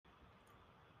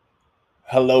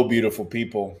Hello, beautiful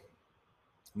people.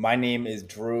 My name is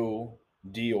Drew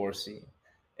Diorsi,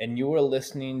 and you are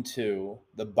listening to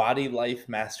the Body Life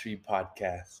Mastery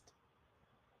Podcast,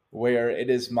 where it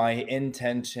is my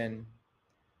intention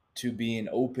to be an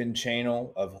open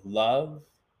channel of love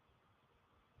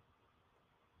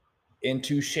and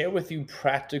to share with you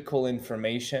practical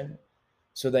information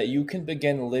so that you can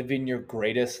begin living your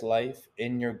greatest life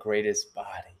in your greatest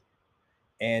body.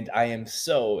 And I am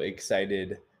so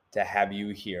excited to have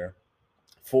you here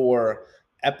for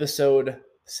episode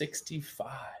 65.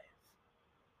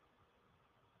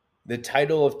 The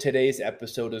title of today's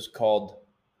episode is called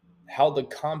How the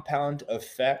Compound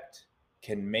Effect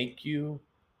Can Make You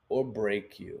or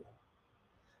Break You.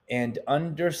 And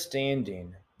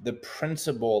understanding the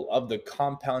principle of the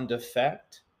compound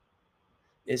effect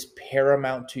is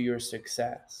paramount to your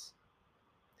success.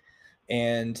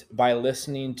 And by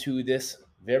listening to this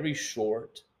very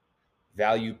short,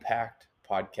 value packed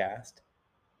podcast,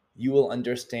 you will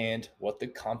understand what the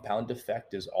compound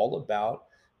effect is all about,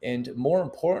 and more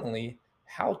importantly,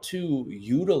 how to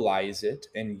utilize it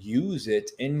and use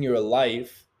it in your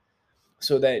life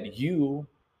so that you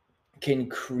can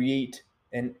create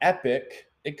an epic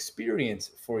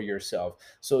experience for yourself,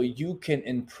 so you can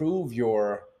improve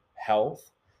your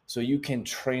health, so you can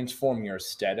transform your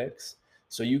aesthetics,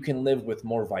 so you can live with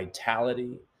more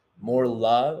vitality, more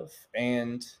love,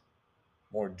 and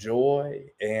more joy,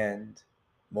 and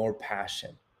more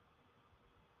passion.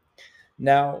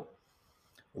 Now,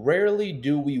 rarely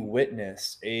do we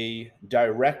witness a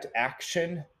direct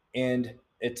action and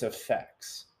its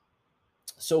effects.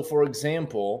 So, for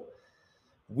example,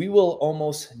 we will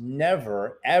almost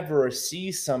never ever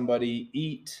see somebody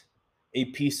eat a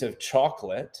piece of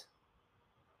chocolate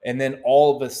and then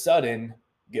all of a sudden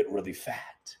get really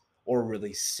fat or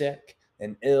really sick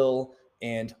and ill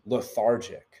and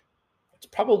lethargic. It's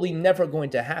probably never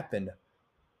going to happen.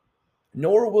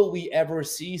 Nor will we ever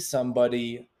see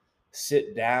somebody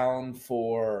sit down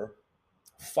for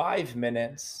 5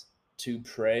 minutes to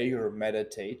pray or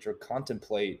meditate or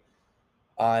contemplate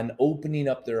on opening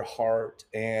up their heart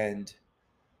and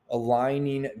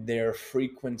aligning their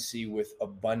frequency with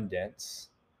abundance.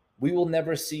 We will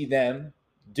never see them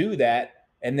do that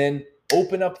and then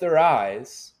open up their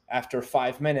eyes after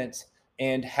 5 minutes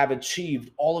and have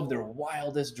achieved all of their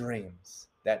wildest dreams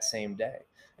that same day.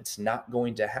 It's not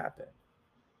going to happen.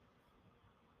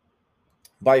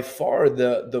 By far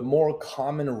the more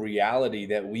common reality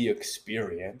that we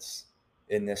experience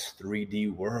in this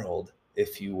 3D world,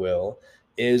 if you will,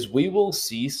 is we will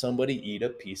see somebody eat a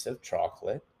piece of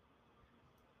chocolate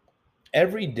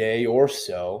every day or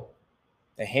so,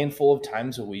 a handful of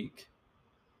times a week,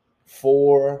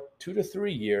 for 2 to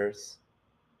 3 years.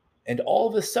 And all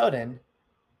of a sudden,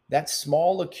 that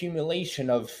small accumulation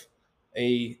of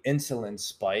a insulin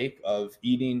spike of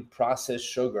eating processed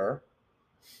sugar,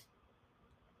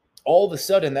 all of a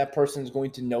sudden that person is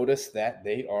going to notice that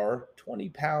they are 20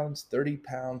 pounds, 30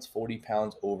 pounds, 40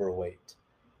 pounds overweight.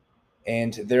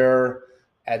 And they're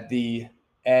at the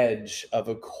edge of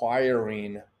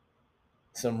acquiring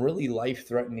some really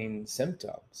life-threatening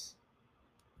symptoms.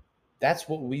 That's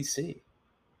what we see.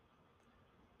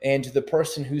 And the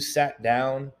person who sat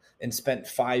down and spent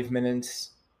 5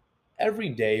 minutes every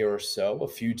day or so, a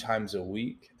few times a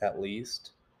week at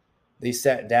least, they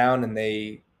sat down and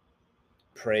they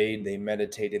prayed, they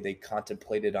meditated, they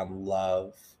contemplated on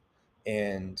love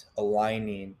and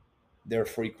aligning their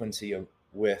frequency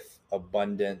with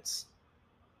abundance.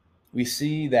 We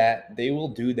see that they will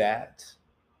do that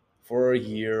for a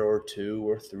year or 2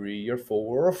 or 3 or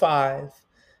 4 or 5.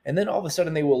 And then all of a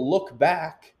sudden they will look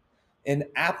back in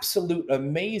absolute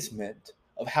amazement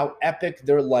of how epic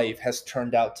their life has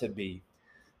turned out to be.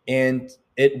 And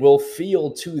it will feel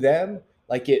to them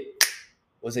like it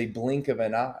was a blink of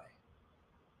an eye.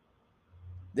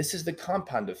 This is the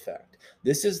compound effect.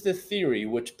 This is the theory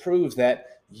which proves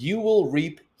that you will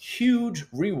reap huge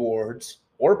rewards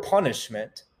or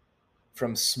punishment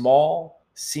from small,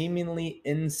 seemingly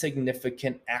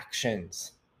insignificant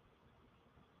actions.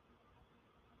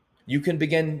 You can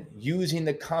begin using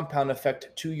the compound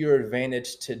effect to your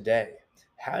advantage today.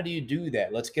 How do you do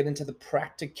that? Let's get into the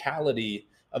practicality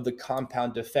of the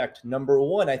compound effect. Number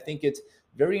one, I think it's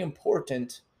very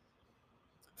important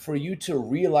for you to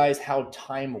realize how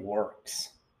time works.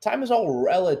 Time is all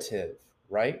relative,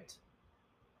 right?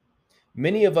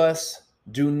 Many of us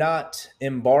do not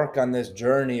embark on this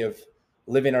journey of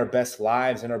living our best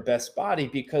lives in our best body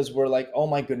because we're like, oh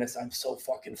my goodness, I'm so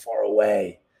fucking far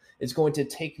away. It's going to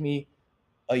take me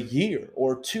a year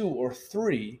or 2 or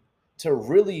 3 to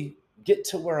really get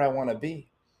to where I want to be.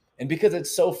 And because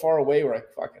it's so far away, we're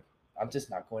like, fuck it, I'm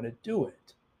just not going to do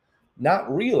it.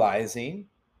 Not realizing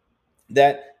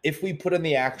that if we put in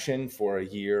the action for a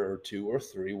year or 2 or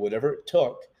 3, whatever it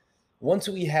took, once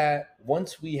we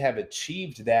have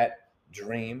achieved that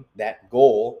dream, that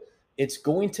goal, it's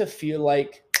going to feel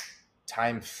like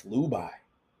time flew by,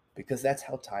 because that's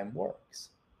how time works.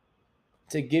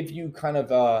 To give you kind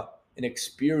of an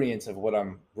experience of what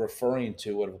I'm referring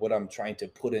to, of what I'm trying to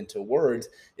put into words,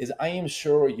 is I am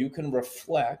sure you can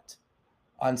reflect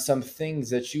on some things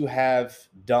that you have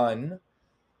done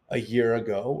a year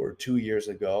ago or 2 years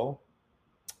ago.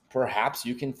 Perhaps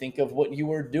you can think of what you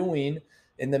were doing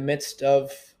in the midst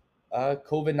of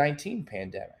COVID-19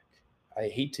 pandemic. I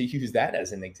hate to use that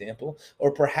as an example.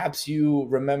 Or perhaps you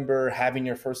remember having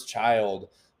your first child,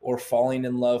 or falling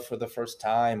in love for the first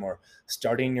time, or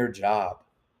starting your job.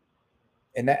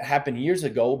 And that happened years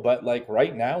ago, but like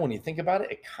right now, when you think about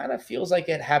it, it kind of feels like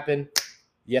it happened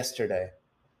yesterday.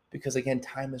 Because again,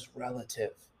 time is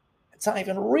relative. It's not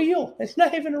even real. It's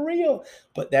not even real.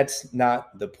 But that's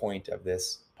not the point of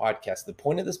this podcast. The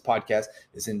point of this podcast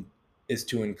is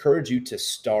to encourage you to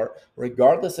start,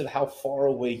 regardless of how far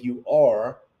away you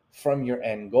are from your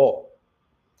end goal.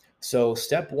 So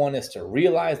step 1 is to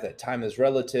realize that time is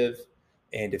relative.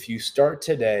 And if you start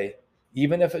today,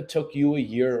 even if it took you a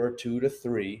year or 2 to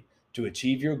 3 to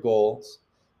achieve your goals,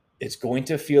 it's going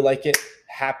to feel like it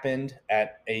happened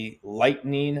at a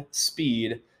lightning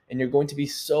speed, and you're going to be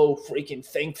so freaking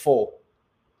thankful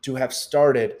to have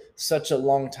started such a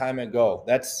long time ago.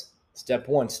 That's step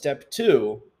 1. Step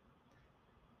 2,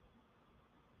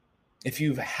 if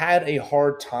you've had a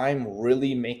hard time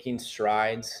really making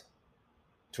strides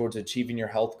towards achieving your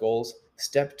health goals,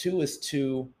 step 2 is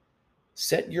to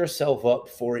set yourself up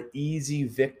for easy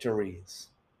victories.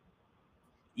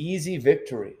 Easy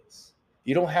victories.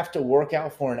 You don't have to work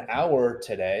out for an hour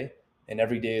today and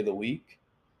every day of the week.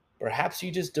 Perhaps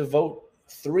you just devote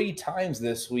 3 times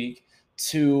this week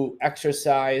to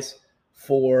exercise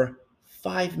for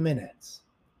 5 minutes.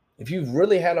 If you've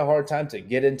really had a hard time to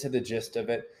get into the gist of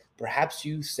it, perhaps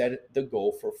you set the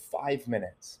goal for 5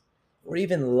 minutes or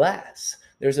even less.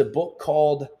 There's a book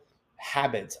called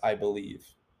Habits, I believe,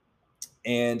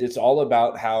 and it's all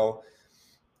about how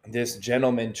this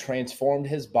gentleman transformed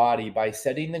his body by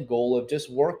setting the goal of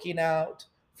just working out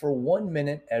for 1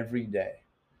 minute every day.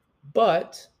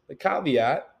 But the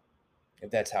caveat, if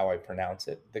that's how I pronounce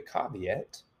it, the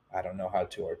caveat, I don't know how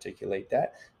to articulate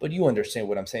that, but you understand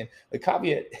what I'm saying. The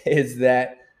caveat is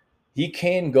that he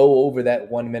can go over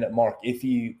that 1 minute mark if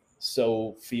he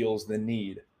so feels the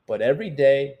need. But every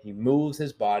day he moves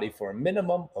his body for a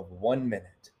minimum of 1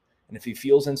 minute. And if he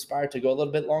feels inspired to go a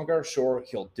little bit longer, sure,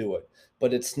 he'll do it.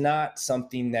 But it's not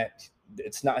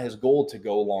it's not his goal to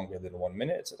go longer than 1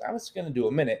 minute. It's, I'm just going to do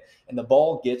a minute, and the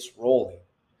ball gets rolling.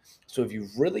 So if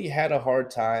you've really had a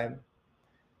hard time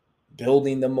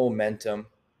building the momentum,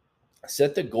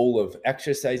 set the goal of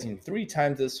exercising 3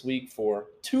 times this week for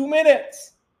 2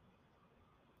 minutes.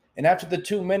 And after the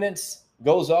 2 minutes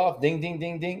goes off, ding, ding,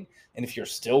 ding, ding. And if you're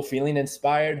still feeling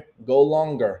inspired, go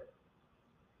longer.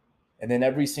 And then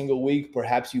every single week,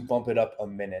 perhaps you bump it up a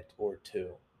minute or 2.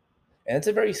 And it's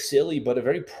a very silly, but a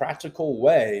very practical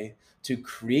way to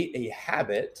create a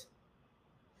habit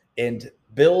and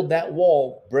build that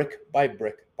wall brick by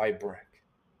brick by brick.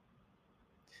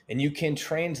 And you can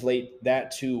translate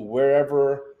that to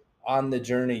wherever on the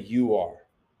journey you are.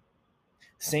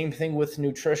 Same thing with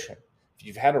nutrition. If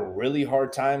you've had a really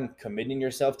hard time committing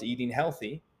yourself to eating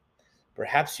healthy,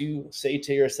 perhaps you say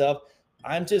to yourself,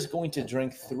 I'm just going to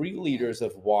drink 3 liters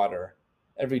of water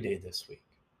every day this week.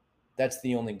 That's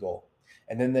the only goal.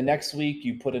 And then the next week,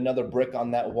 you put another brick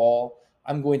on that wall.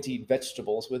 I'm going to eat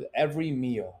vegetables with every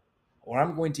meal, or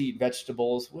I'm going to eat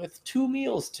vegetables with 2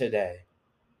 meals today.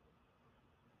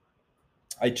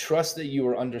 I trust that you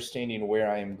are understanding where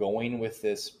I am going with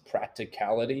this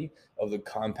practicality of the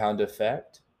compound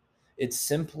effect. It's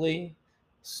simply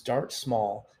start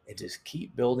small and just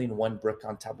keep building one brick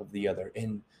on top of the other,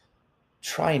 and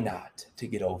try not to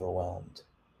get overwhelmed.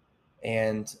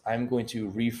 And I'm going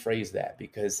to rephrase that,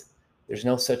 because there's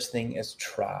no such thing as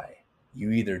try.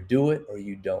 You either do it or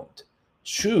you don't.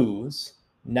 Choose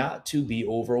not to be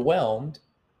overwhelmed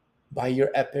by your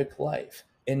epic life,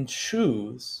 and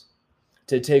choose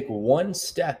to take one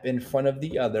step in front of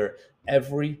the other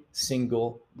every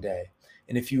single day.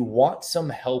 And if you want some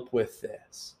help with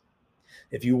this,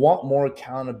 if you want more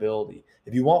accountability,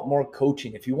 if you want more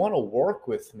coaching, if you want to work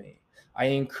with me, I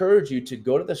encourage you to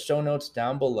go to the show notes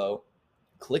down below,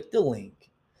 click the link,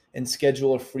 and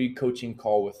schedule a free coaching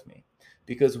call with me,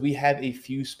 because we have a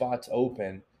few spots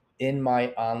open in my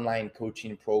online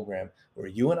coaching program where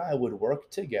you and I would work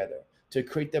together to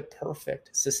create the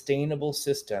perfect, sustainable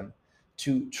system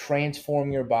to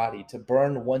transform your body, to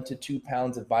burn 1 to 2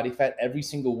 pounds of body fat every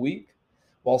single week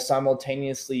while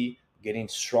simultaneously getting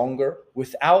stronger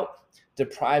without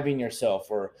depriving yourself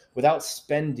or without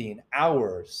spending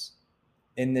hours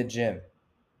in the gym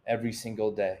every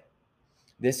single day.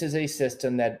 This is a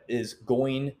system that is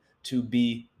going to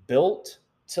be built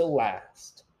to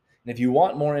last. And if you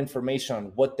want more information on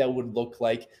what that would look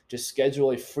like, just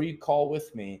schedule a free call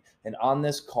with me. And on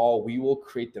this call, we will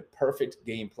create the perfect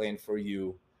game plan for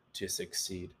you to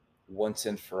succeed once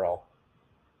and for all.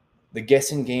 The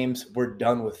guessing games, we're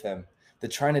done with them. The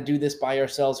trying to do this by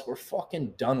ourselves, we're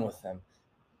fucking done with them.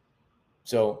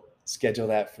 So schedule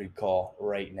that free call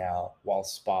right now while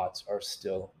spots are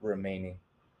still remaining.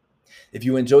 If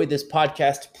you enjoyed this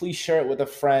podcast, please share it with a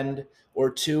friend or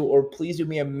two, or please do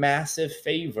me a massive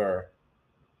favor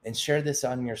and share this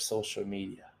on your social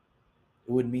media.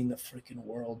 It would mean the freaking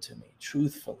world to me,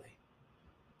 truthfully.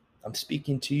 I'm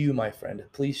speaking to you, my friend.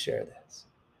 Please share this.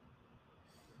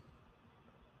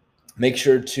 Make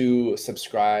sure to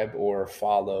subscribe or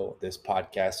follow this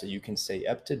podcast so you can stay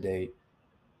up to date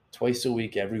twice a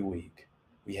week, every week.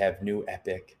 We have new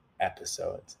epic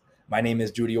episodes. My name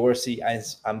is Judy Orsi.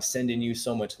 I'm sending you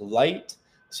so much light,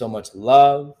 so much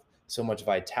love, so much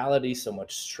vitality, so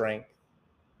much strength.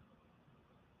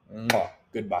 Mwah.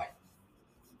 Goodbye.